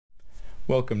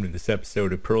Welcome to this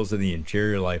episode of Pearls of the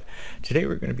Interior Life. Today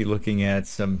we're going to be looking at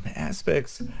some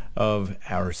aspects of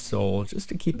our soul just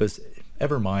to keep us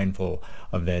ever mindful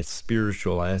of that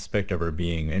spiritual aspect of our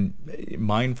being. And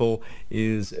mindful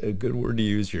is a good word to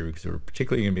use here because we're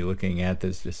particularly going to be looking at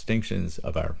those distinctions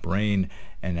of our brain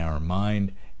and our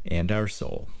mind and our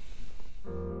soul.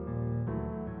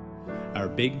 Our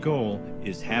big goal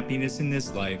is happiness in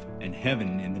this life and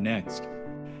heaven in the next.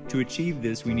 To achieve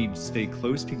this, we need to stay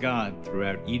close to God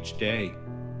throughout each day.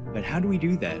 But how do we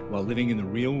do that while living in the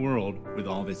real world with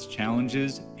all of its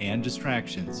challenges and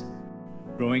distractions?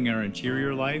 Growing our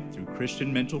interior life through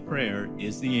Christian mental prayer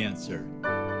is the answer.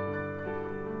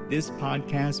 This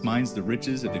podcast mines the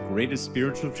riches of the greatest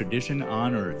spiritual tradition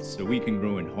on earth so we can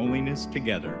grow in holiness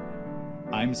together.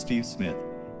 I'm Steve Smith.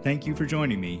 Thank you for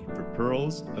joining me for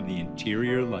Pearls of the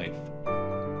Interior Life.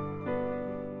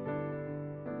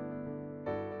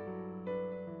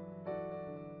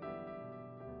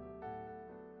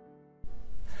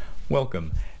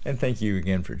 Welcome, and thank you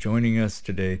again for joining us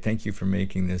today. Thank you for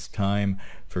making this time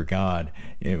for God.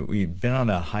 We've been on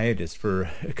a hiatus for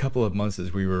a couple of months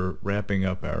as we were wrapping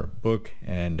up our book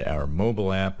and our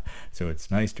mobile app, so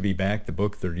it's nice to be back. The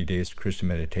book, 30 Days to Christian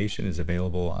Meditation, is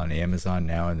available on Amazon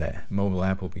now, and the mobile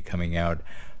app will be coming out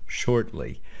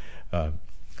shortly.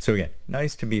 So again,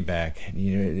 nice to be back.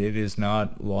 It is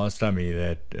not lost on me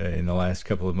that in the last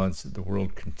couple of months, the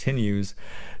world continues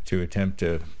to attempt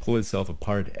to pull itself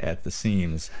apart at the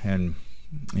seams, and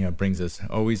brings us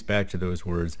always back to those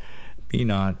words: "Be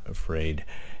not afraid,"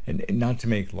 and not to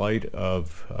make light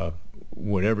of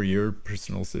whatever your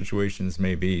personal situations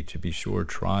may be. To be sure,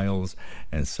 trials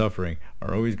and suffering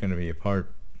are always going to be a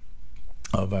part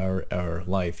of our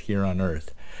life here on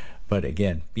earth. But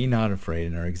again, be not afraid,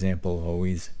 and our example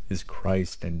always is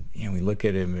Christ. And we look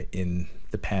at him in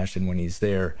the Passion when he's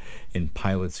there in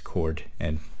Pilate's court,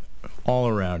 and all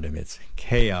around him it's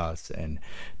chaos and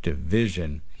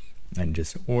division and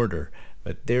disorder.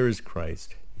 But there is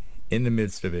Christ in the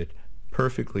midst of it,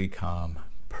 perfectly calm,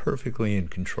 perfectly in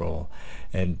control.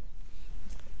 And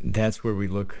that's where we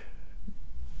look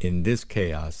in this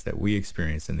chaos that we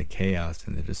experience, in the chaos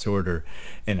and the disorder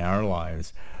in our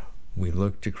lives. We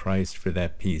look to Christ for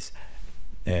that peace.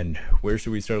 And where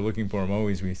should we start looking for him?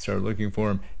 Always we start looking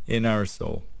for him in our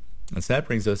soul. And so that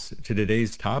brings us to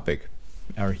today's topic,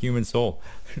 our human soul.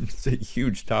 It's a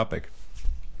huge topic.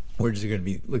 We're just going to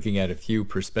be looking at a few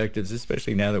perspectives,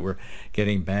 especially now that we're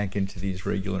getting back into these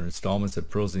regular installments of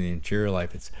Pearls in the Interior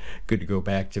Life. It's good to go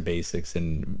back to basics,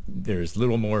 and there's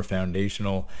little more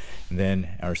foundational than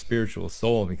our spiritual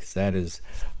soul, because that is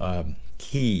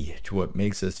key to what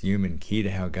makes us human, key to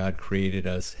how God created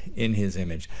us in his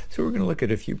image. So we're going to look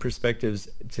at a few perspectives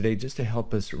today just to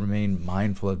help us remain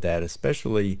mindful of that,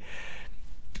 especially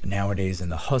nowadays in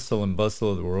the hustle and bustle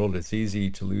of the world. It's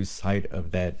easy to lose sight of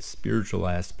that spiritual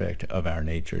aspect of our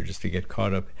nature, just to get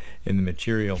caught up in the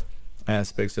material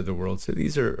aspects of the world. So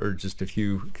these are just a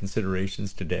few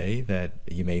considerations today that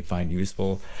you may find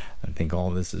useful. I think all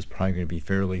of this is probably going to be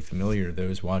fairly familiar to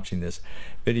those watching this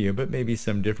video, but maybe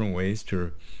some different ways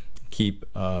to keep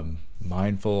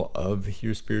mindful of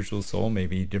your spiritual soul,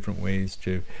 maybe different ways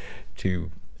to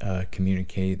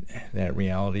communicate that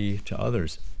reality to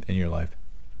others in your life.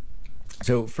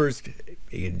 So first,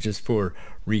 just for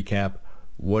recap,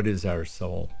 what is our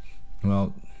soul?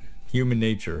 Well, human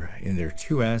nature, and there are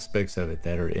two aspects of it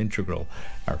that are integral: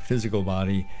 our physical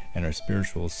body and our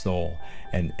spiritual soul,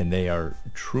 and they are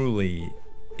truly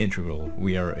integral.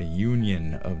 We are a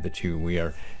union of the two. We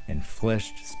are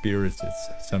enfleshed spirits,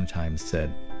 it's sometimes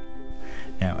said.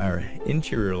 Now, our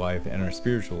interior life and our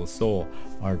spiritual soul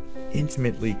are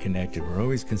intimately connected. We're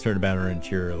always concerned about our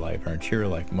interior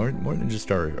life more than just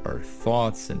our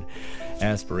thoughts and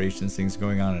aspirations, things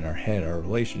going on in our head, our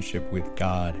relationship with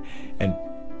God. And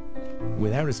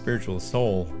without a spiritual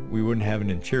soul, we wouldn't have an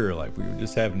interior life. We would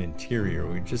just have an interior.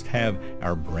 We would just have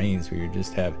our brains. We would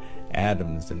just have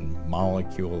atoms and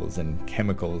molecules and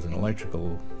chemicals and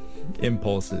electrical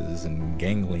impulses and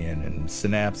ganglion and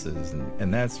synapses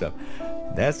and that stuff.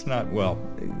 That's not, well,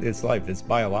 it's life. It's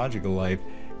biological life,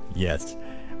 yes.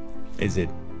 Is it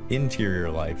interior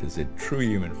life? Is it true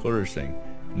human flourishing?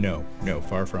 No,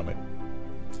 far from it.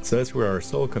 So that's where our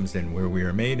soul comes in, where we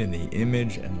are made in the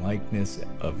image and likeness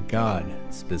of God,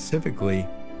 specifically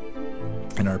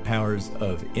in our powers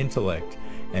of intellect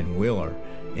and will. Our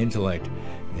intellect,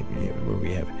 where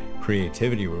we have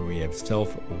creativity, where we have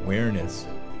self-awareness,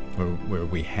 where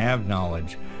we have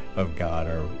knowledge of God,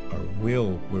 our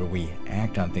will, where we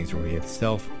act on things, where we have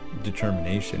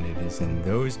self-determination. It is in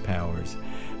those powers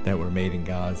that we're made in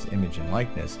God's image and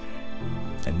likeness.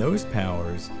 And those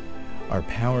powers are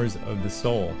powers of the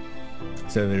soul.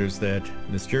 So there's that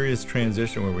mysterious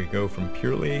transition where we go from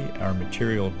purely our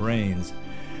material brains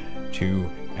to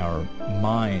our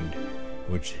mind,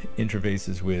 which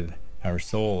interfaces with our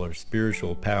soul or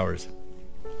spiritual powers.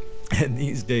 And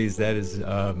these days that is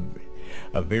a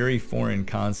very foreign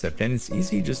concept, and it's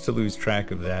easy just to lose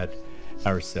track of that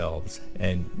ourselves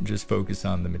and just focus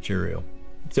on the material.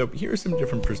 So here are some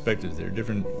different perspectives. There are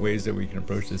different ways that we can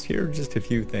approach this. Here are just a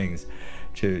few things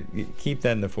to keep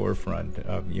that in the forefront.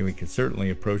 We can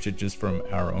certainly approach it just from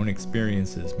our own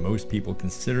experiences. Most people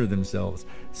consider themselves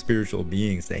spiritual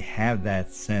beings. They have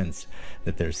that sense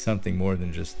that there's something more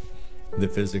than just the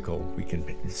physical. We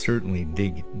can certainly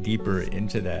dig deeper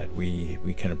into that. We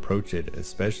can approach it,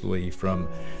 especially from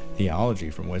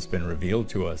theology, from what's been revealed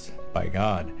to us by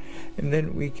God. And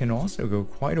then we can also go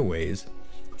quite a ways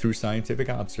through scientific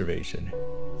observation.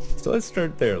 So let's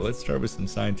start there. Let's start with some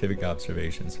scientific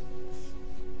observations.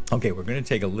 Okay, we're going to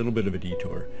take a little bit of a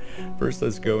detour. First,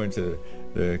 let's go into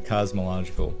the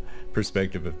cosmological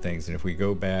perspective of things. And if we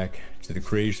go back to the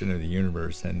creation of the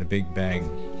universe and the Big Bang,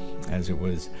 as it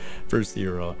was first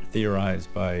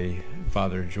theorized by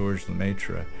Father Georges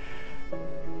Lemaitre,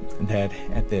 that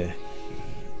at the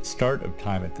start of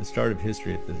time, at the start of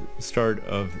history, at the start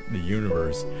of the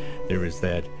universe, there was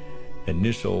that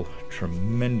initial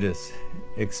tremendous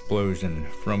explosion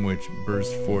from which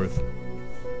burst forth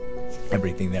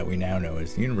everything that we now know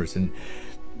as the universe. And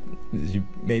as you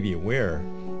may be aware,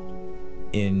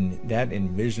 in that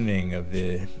envisioning of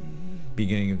the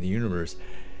beginning of the universe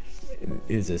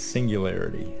is a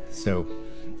singularity. So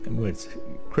what's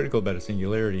critical about a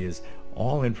singularity is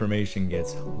all information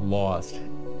gets lost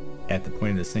at the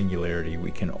point of the singularity.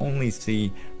 We can only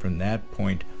see from that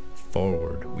point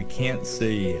forward. We can't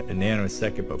see a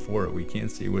nanosecond before it. We can't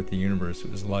see what the universe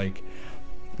was like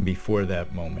before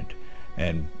that moment.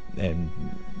 And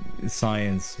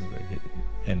science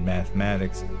and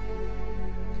mathematics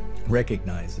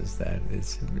recognizes that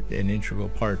it's an integral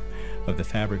part of the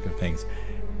fabric of things.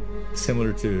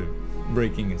 Similar to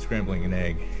breaking and scrambling an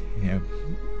egg.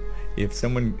 If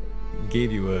someone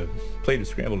gave you a plate of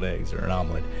scrambled eggs or an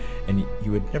omelet and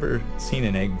you had never seen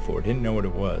an egg before, didn't know what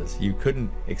it was, you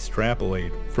couldn't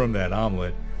extrapolate from that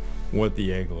omelet what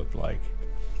the egg looked like.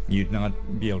 You'd not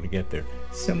be able to get there.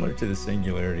 Similar to the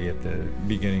singularity at the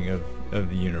beginning of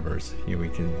the universe. We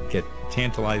can get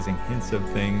tantalizing hints of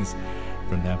things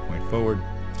from that point forward.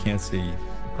 Can't see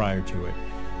prior to it.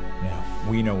 Now,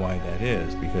 we know why that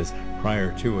is, because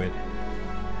prior to it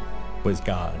was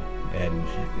God. And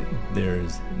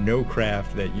there's no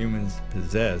craft that humans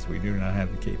possess. We do not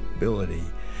have the capability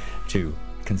to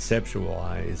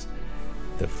conceptualize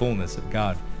the fullness of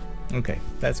God. Okay,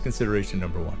 that's consideration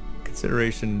number one.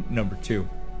 Consideration number two.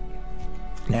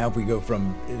 Now if we go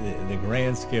from the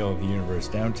grand scale of the universe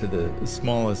down to the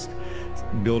smallest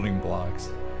building blocks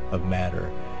of matter,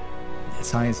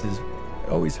 science is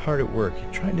always hard at work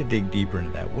trying to dig deeper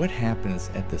into that. What happens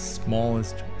at the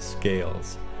smallest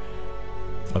scales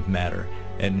of matter?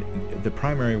 And the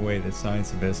primary way that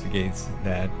science investigates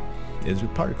that is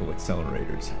with particle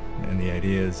accelerators. And the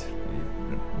idea is,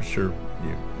 I'm sure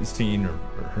you've seen or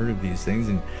heard of these things,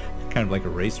 and kind of like a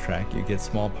racetrack, you get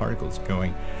small particles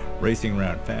going, racing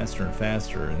around faster and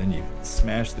faster, and then you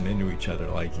smash them into each other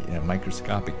like a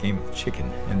microscopic game of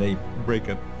chicken, and they break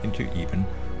up into even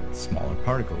smaller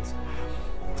particles.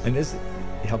 And this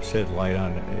helps shed light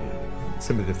on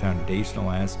some of the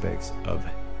foundational aspects of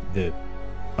the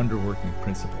underworking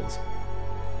principles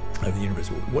of the universe.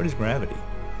 What is gravity?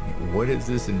 What is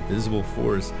this invisible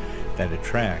force that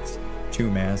attracts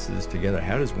two masses together?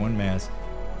 How does one mass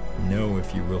know,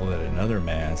 if you will, that another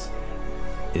mass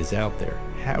is out there?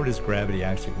 How does gravity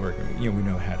actually work? We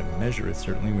know how to measure it.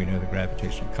 Certainly we know the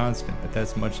gravitational constant, but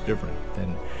that's much different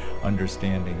than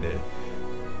understanding the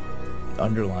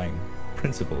underlying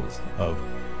principles of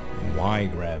why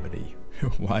gravity.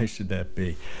 Why should that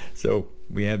be? So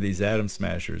we have these atom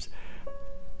smashers.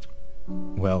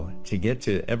 Well, to get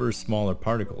to ever smaller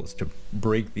particles, to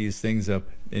break these things up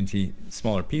into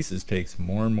smaller pieces, takes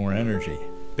more and more energy,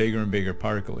 bigger and bigger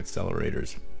particle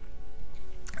accelerators.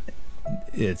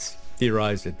 It's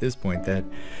theorized at this point that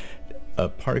a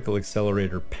particle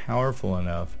accelerator powerful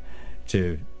enough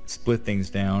to split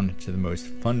things down to the most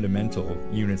fundamental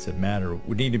units of matter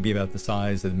would need to be about the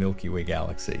size of the Milky Way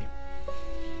galaxy.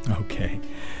 Okay,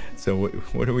 so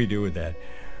what do we do with that?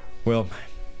 Well,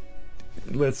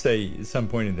 let's say at some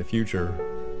point in the future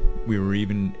we were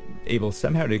even able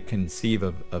somehow to conceive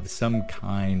of some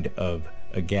kind of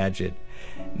a gadget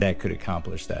that could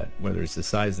accomplish that, whether it's the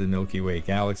size of the Milky Way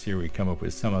galaxy or we come up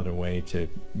with some other way to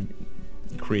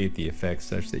create the effects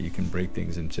such that you can break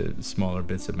things into smaller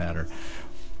bits of matter.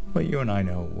 Well, you and I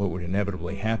know what would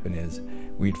inevitably happen is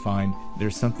we'd find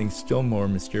there's something still more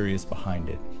mysterious behind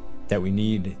it, that we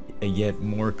need a yet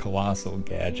more colossal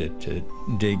gadget to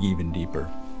dig even deeper.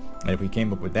 And if we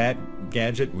came up with that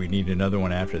gadget, we need another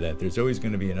one after that. There's always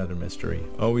going to be another mystery,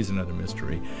 always another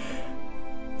mystery.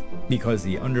 Because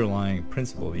the underlying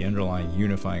principle, the underlying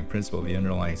unifying principle, the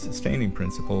underlying sustaining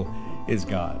principle is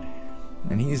God.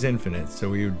 And He's infinite, so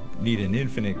we would need an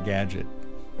infinite gadget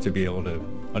to be able to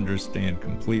understand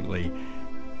completely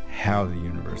how the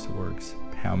universe works,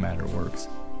 how matter works.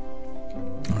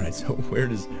 All right, so where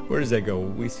does that go?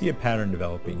 We see a pattern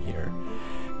developing here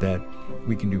that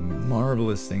we can do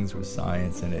marvelous things with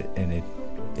science, and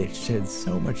it sheds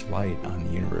so much light on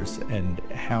the universe and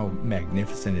how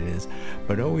magnificent it is.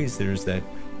 But always there's that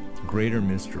greater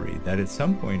mystery that at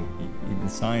some point even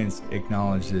science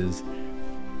acknowledges,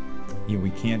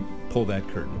 we can't pull that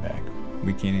curtain back.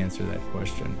 We can't answer that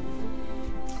question.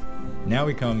 Now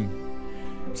we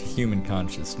come to human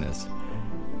consciousness.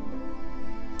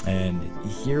 And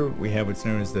here we have what's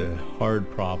known as the hard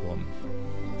problem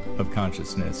of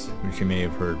consciousness, which you may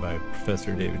have heard by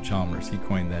Professor David Chalmers. He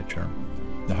coined that term.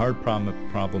 The hard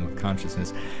problem of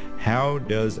consciousness. How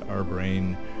does our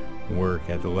brain work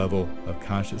at the level of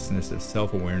consciousness, of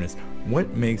self-awareness? What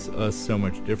makes us so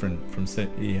much different from,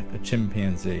 say, a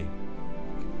chimpanzee?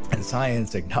 And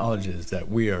science acknowledges that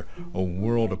we are a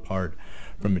world apart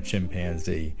from a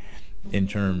chimpanzee in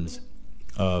terms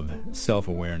of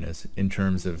self-awareness, in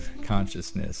terms of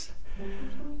consciousness.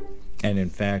 And in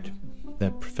fact,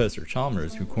 that Professor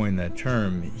Chalmers, who coined that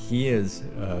term, he has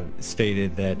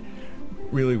stated that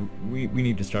really we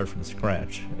need to start from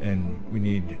scratch, and we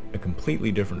need a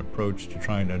completely different approach to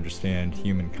trying to understand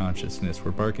human consciousness.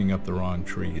 We're barking up the wrong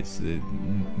trees. It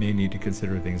may need to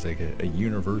consider things like a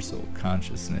universal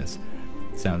consciousness.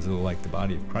 It sounds a little like the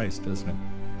body of Christ, doesn't it?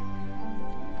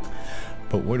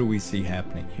 But what do we see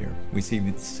happening here? We see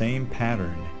the same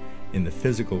pattern in the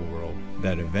physical world,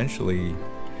 that eventually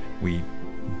we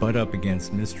butt up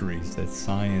against mysteries that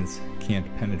science can't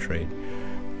penetrate.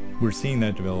 We're seeing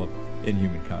that develop in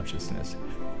human consciousness.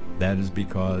 That is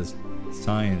because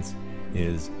science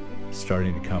is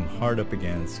starting to come hard up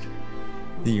against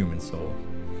the human soul.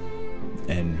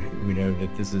 And we know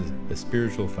that this is a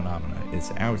spiritual phenomenon.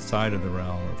 It's outside of the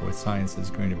realm of what science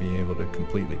is going to be able to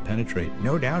completely penetrate.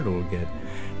 No doubt it will get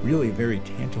really very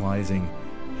tantalizing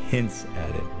hints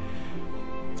at it.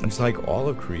 It's like all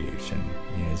of creation,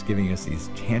 is giving us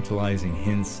these tantalizing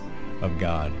hints of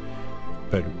God,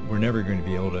 but we're never going to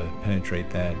be able to penetrate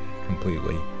that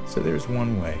completely. So there's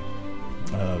one way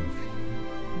of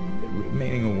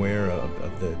remaining aware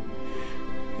of the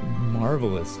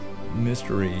marvelous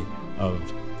mystery of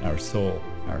our soul,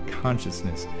 our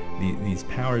consciousness, these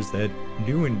powers that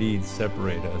do indeed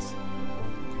separate us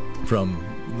from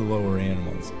the lower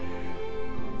animals.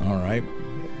 All right,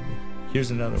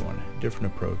 here's another one,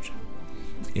 different approach,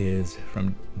 is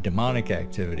from demonic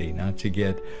activity. Not to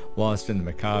get lost in the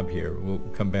macabre here, we'll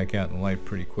come back out in the light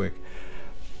pretty quick.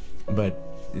 But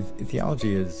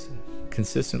theology has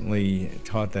consistently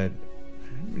taught that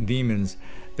demons,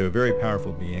 they're very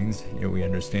powerful beings. We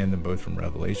understand them both from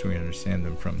Revelation, we understand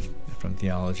them from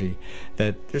theology,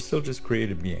 that they're still just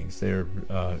created beings. They're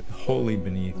wholly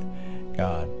beneath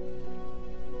God.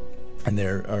 And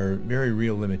there are very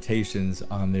real limitations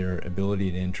on their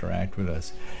ability to interact with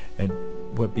us. And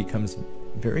what becomes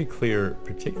very clear,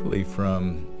 particularly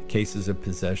from cases of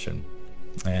possession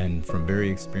and from very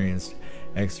experienced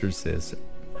exorcists,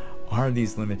 are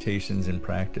these limitations in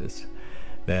practice,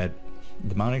 that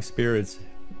demonic spirits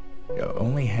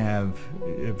only have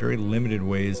very limited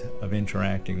ways of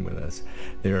interacting with us.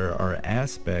 There are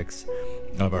aspects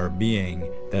of our being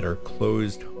that are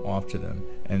closed off to them,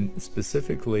 and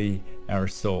specifically our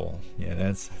soul.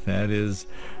 That is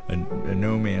a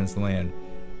no man's land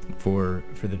for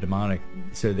the demonic.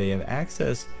 So they have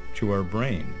access to our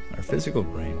brain, our physical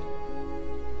brain,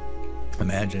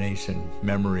 imagination,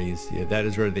 memories. That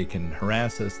is where they can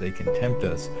harass us, they can tempt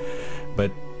us.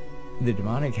 But the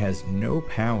demonic has no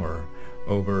power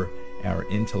over our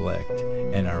intellect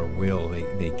and our will.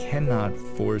 They cannot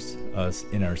force us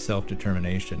in our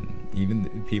self-determination.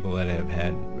 Even people that have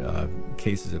had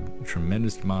cases of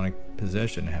tremendous demonic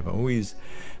possession have always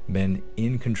been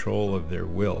in control of their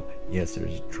will. Yes,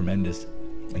 there's tremendous,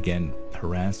 again,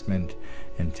 harassment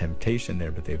and temptation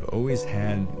there, but they were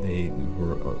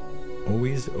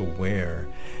always aware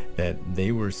that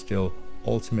they were still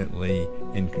ultimately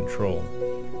in control.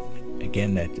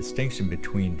 Again, that distinction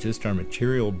between just our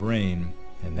material brain,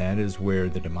 and that is where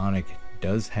the demonic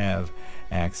does have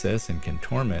access and can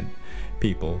torment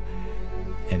people,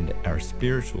 and our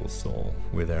spiritual soul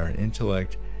with our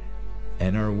intellect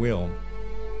and our will.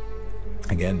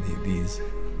 Again, these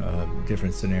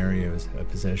different scenarios of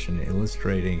possession,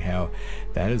 illustrating how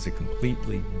that is a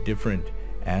completely different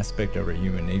aspect of our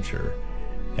human nature,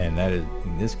 and that is,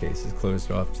 in this case, is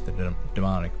closed off to the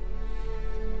demonic.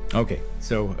 Okay,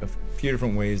 so a few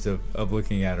different ways of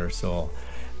looking at our soul.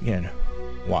 Again,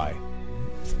 why?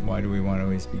 Why do we want to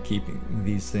always be keeping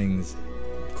these things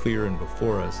clear and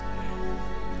before us?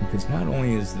 Because not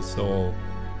only is the soul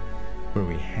where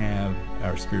we have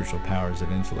our spiritual powers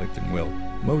of intellect and will,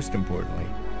 most importantly,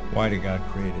 why did God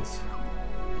create us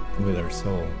with our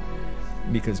soul?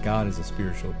 Because God is a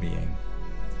spiritual being.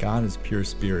 God is pure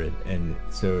spirit, and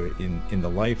so in the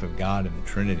life of God and the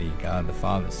Trinity, God the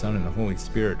Father, Son, and the Holy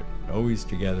Spirit, always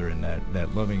together in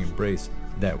that loving embrace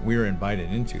that we're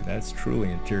invited into, that's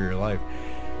truly interior life.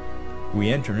 We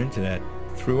enter into that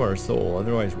through our soul.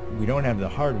 Otherwise, we don't have the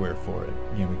hardware for it.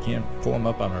 We can't pull them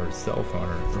up on our cell phone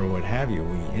or what have you.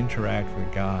 We interact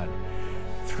with God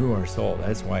through our soul.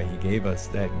 That's why he gave us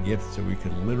that gift, so we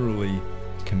could literally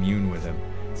commune with him.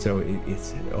 So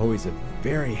it's always a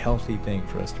very healthy thing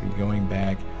for us to be going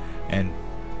back and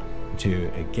to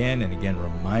again and again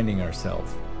reminding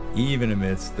ourselves, even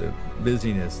amidst the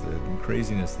busyness, the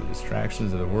craziness, the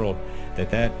distractions of the world,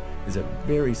 that is a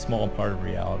very small part of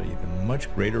reality. The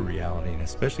much greater reality, and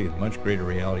especially the much greater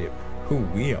reality of who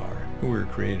we are, who we're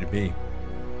created to be,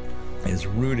 is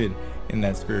rooted in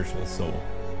that spiritual soul.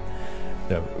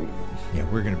 So,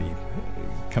 we're going to be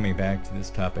coming back to this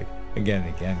topic again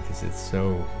and again because it's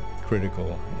so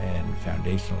critical and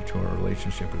foundational to our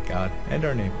relationship with God and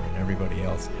our neighbor and everybody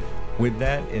else. With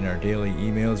that, in our daily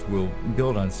emails, we'll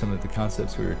build on some of the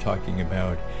concepts we were talking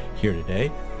about here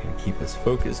today and keep us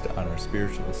focused on our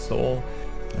spiritual soul.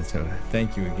 And so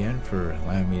thank you again for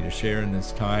allowing me to share in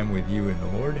this time with you and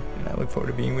the Lord, and I look forward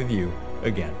to being with you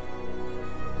again.